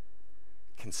one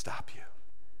can stop you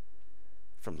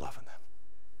from loving them.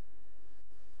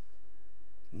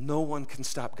 No one can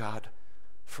stop God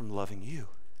from loving you.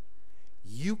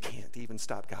 You can't even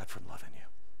stop God from loving you.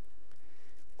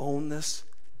 Own this,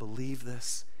 believe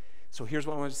this. So here's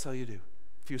what I want to tell you to do.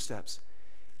 A few steps.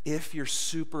 If you're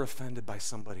super offended by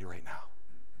somebody right now,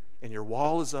 and your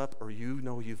wall is up, or you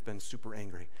know you've been super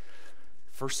angry,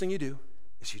 first thing you do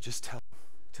is you just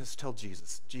tell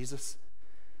Jesus, Jesus,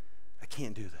 I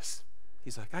can't do this.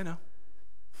 He's like, I know.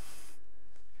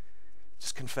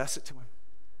 Just confess it to him.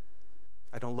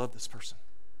 I don't love this person.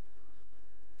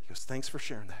 He goes, thanks for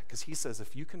sharing that, because he says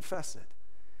if you confess it,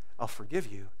 I'll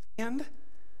forgive you, and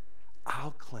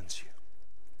I'll cleanse you.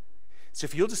 So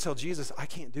if you'll just tell Jesus, I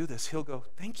can't do this, he'll go,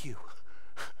 thank you.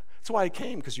 That's why I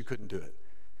came, because you couldn't do it.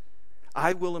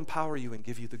 I will empower you and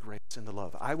give you the grace and the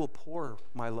love. I will pour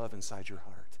my love inside your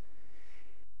heart.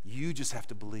 You just have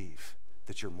to believe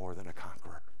that you're more than a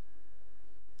conqueror.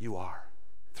 You are,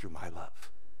 through my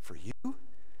love for you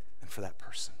and for that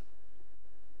person.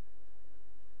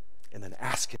 And then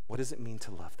ask him, what does it mean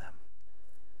to love them?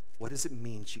 What does it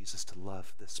mean, Jesus, to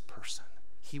love this person?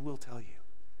 He will tell you.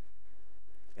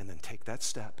 And then take that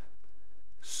step,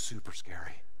 super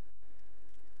scary,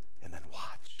 and then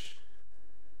watch.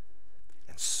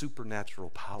 And supernatural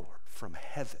power from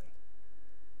heaven.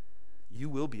 You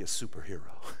will be a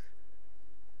superhero.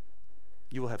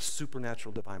 You will have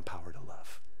supernatural divine power to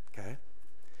love, okay?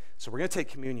 So we're going to take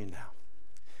communion now.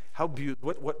 How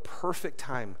beautiful, what perfect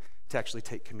time to actually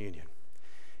take communion.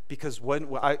 Because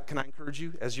can I encourage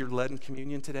you, as you're led in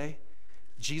communion today,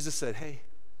 Jesus said, hey,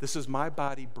 this is my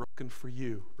body broken for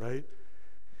you, right?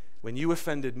 When you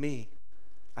offended me,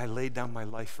 I laid down my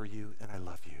life for you, and I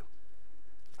love you.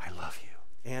 I love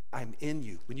you, and I'm in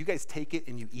you. When you guys take it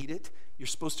and you eat it, you're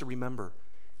supposed to remember,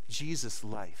 Jesus'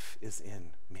 life is in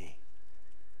me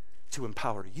to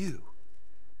empower you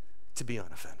to be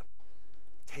unoffendable.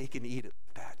 Take and eat it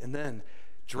like that, and then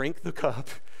drink the cup,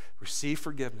 receive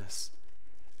forgiveness,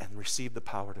 and receive the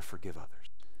power to forgive others.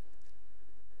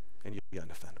 And you'll be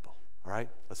unoffendable. All right?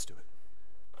 Let's do it.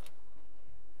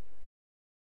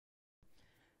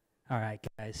 All right,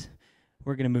 guys.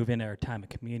 We're going to move into our time of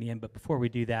communion, but before we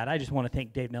do that, I just want to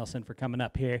thank Dave Nelson for coming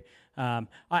up here.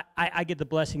 I get the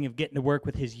blessing of getting to work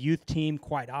with his youth team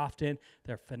quite often.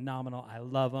 They're phenomenal. I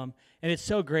love them. And it's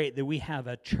so great that we have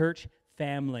a church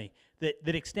family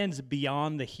that extends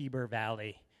beyond the Heber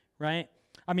Valley, right?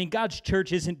 I mean, God's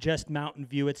church isn't just Mountain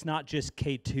View. It's not just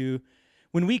K2.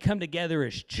 When we come together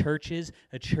as churches,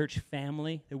 a church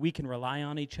family, that we can rely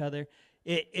on each other,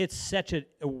 it's such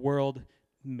a world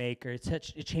maker.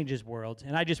 It changes worlds.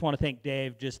 And I just want to thank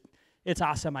Dave. It's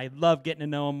awesome. I love getting to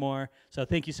know him more. So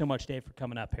thank you so much, Dave, for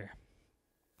coming up here.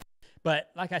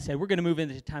 But like I said, we're going to move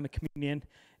into the time of communion.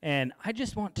 And I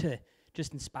just want to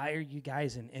inspire you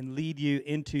guys and lead you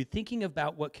into thinking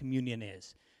about what communion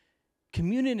is.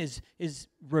 Communion is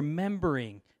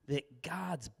remembering that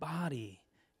God's body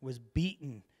was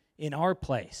beaten in our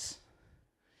place.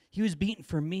 He was beaten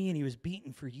for me, and he was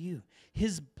beaten for you.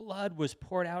 His blood was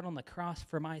poured out on the cross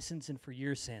for my sins and for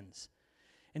your sins.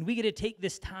 And we get to take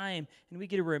this time, and we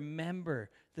get to remember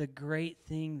the great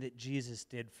thing that Jesus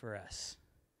did for us.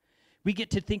 We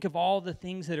get to think of all the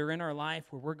things that are in our life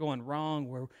where we're going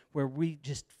wrong, where we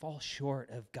just fall short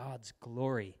of God's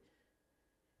glory.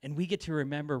 And we get to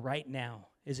remember right now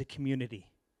as a community.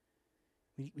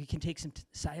 We can take some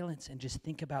silence and just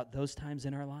think about those times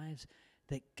in our lives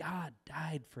that God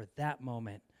died for that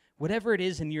moment. Whatever it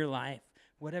is in your life,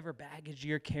 whatever baggage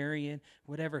you're carrying,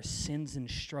 whatever sins and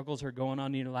struggles are going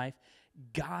on in your life,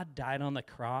 God died on the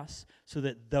cross so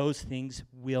that those things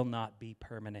will not be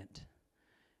permanent,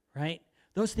 right?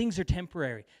 Those things are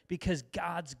temporary because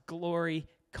God's glory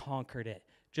conquered it.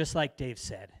 Just like Dave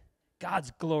said,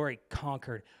 God's glory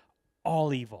conquered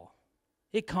all evil.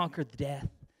 It conquered death.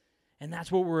 And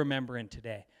that's what we're remembering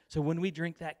today. So when we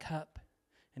drink that cup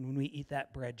and when we eat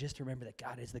that bread, just remember that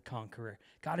God is the conqueror.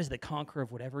 God is the conqueror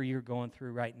of whatever you're going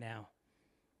through right now.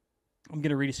 I'm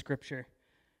going to read a scripture,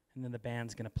 and then the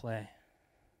band's going to play.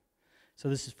 So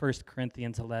this is 1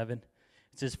 Corinthians 11.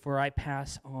 It says, "For I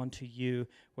pass on to you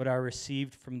what I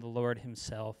received from the Lord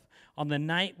himself. On the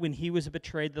night when he was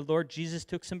betrayed, the Lord Jesus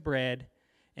took some bread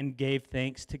and gave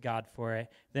thanks to God for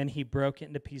it. Then he broke it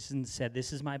into pieces and said,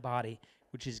 'This is my body,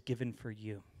 which is given for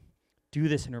you. Do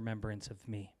this in remembrance of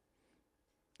me.'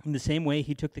 In the same way,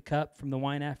 he took the cup from the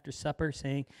wine after supper,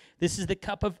 saying, 'This is the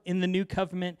cup in the new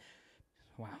covenant.'"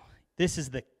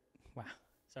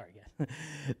 Sorry, guys.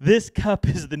 "This cup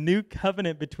is the new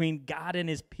covenant between God and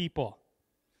his people,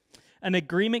 an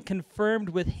agreement confirmed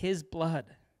with his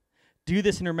blood. Do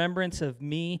this in remembrance of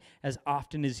me as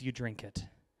often as you drink it.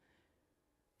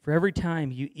 For every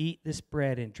time you eat this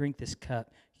bread and drink this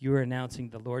cup, you are announcing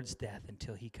the Lord's death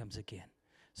until he comes again."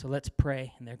 So let's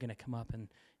pray, and they're going to come up and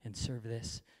serve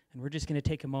this. And we're just going to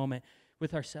take a moment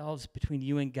with ourselves between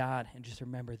you and God and just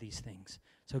remember these things.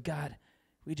 So God,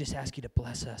 we just ask you to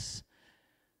bless us.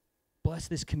 Bless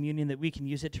this communion that we can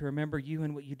use it to remember you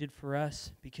and what you did for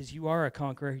us, because you are a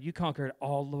conqueror. You conquered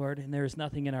all, Lord, and there is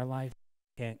nothing in our life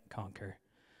you can't conquer.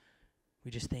 We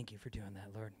just thank you for doing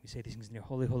that, Lord. We say these things in your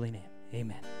holy, holy name.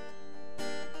 Amen.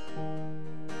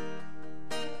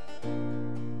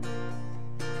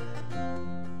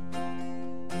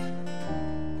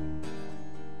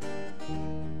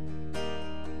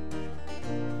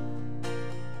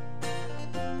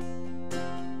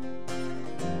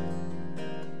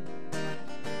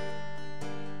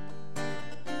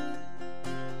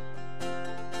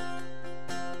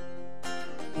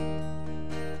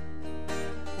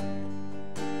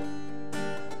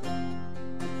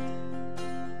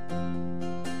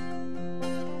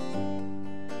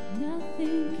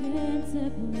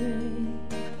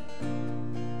 separate.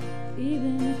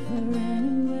 Even if I ran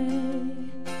away,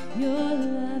 your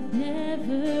love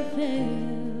never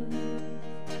fails.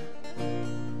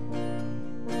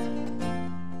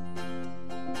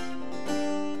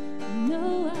 I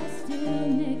know I still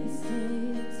make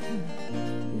mistakes, but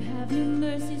you have new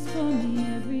mercies for me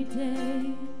every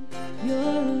day.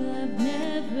 Your love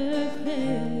never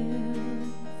fails.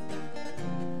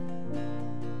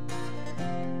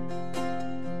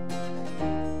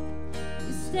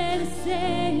 You stay the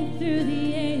same through the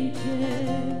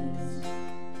ages.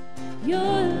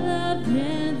 Your love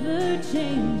never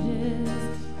changes.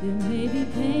 There may be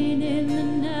pain in the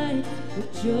night, but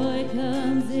joy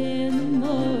comes in the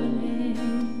morning.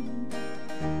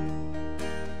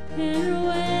 And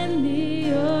when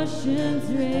the oceans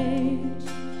rage,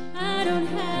 I don't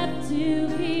have to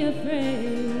be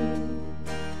afraid,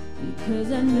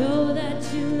 because I know that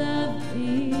you love me.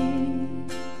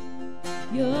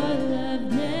 Your love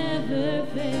never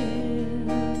fails.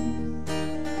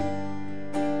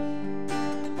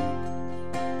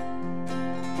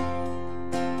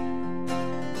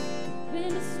 The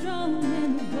wind is strong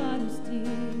and the water's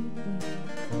deep, but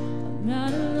I'm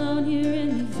not alone here in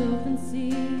these open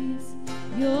seas.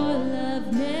 Your love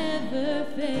never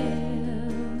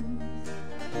fails.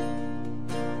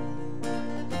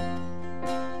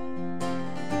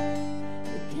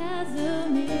 The chasm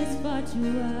is far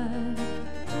too wide.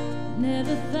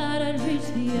 Never thought I'd reach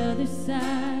the other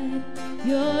side.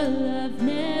 Your love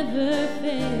never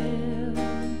fails.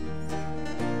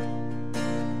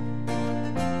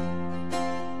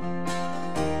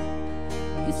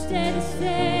 You stay the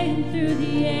same through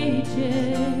the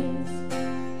ages.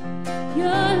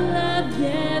 Your love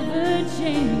never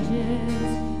changes.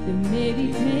 There may be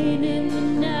pain in the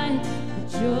night, but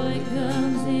joy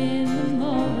comes in the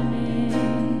morning.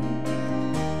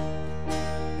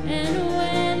 And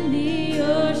when the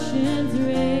oceans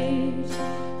rage,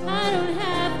 I don't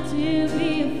have to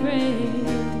be afraid,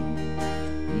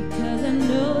 because I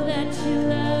know that you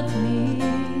love me.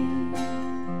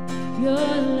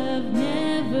 Your love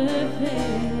never fails.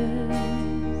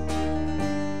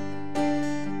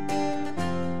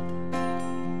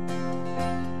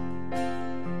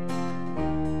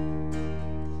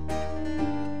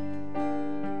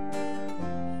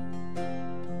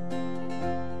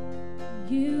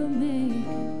 You make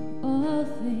all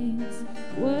things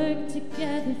work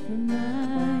together for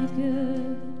my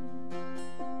good.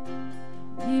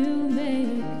 You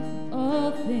make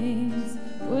all things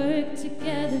work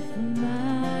together for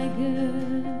my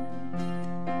good.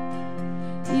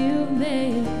 You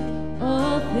make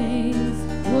all things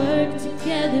work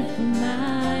together for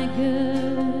my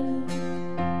good.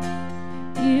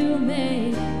 You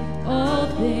make all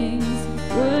things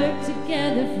work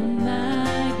together for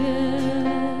my good.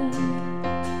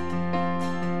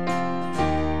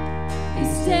 You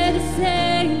stay the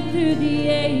same through the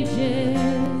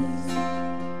ages.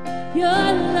 Your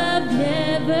love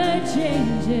never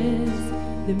changes.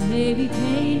 There may be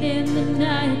pain in the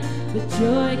night, but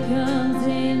joy comes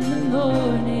in the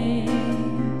morning.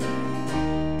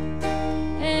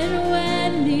 And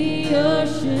when the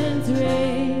oceans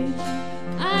rage,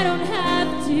 I don't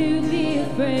have to be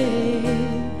afraid,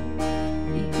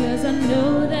 because I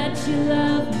know that you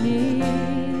love me.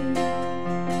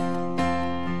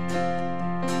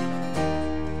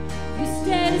 You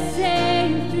stay the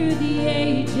same through the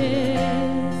ages.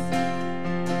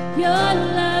 Your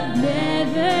love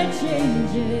never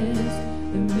changes.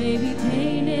 There may be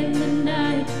pain in the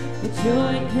night, but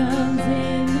joy comes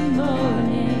in the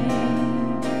morning.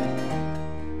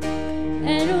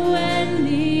 And when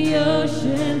the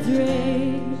oceans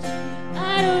rage,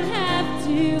 I don't have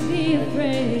to be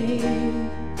afraid,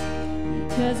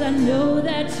 because I know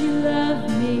that you love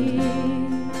me.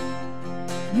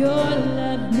 Your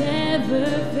love never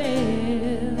fails.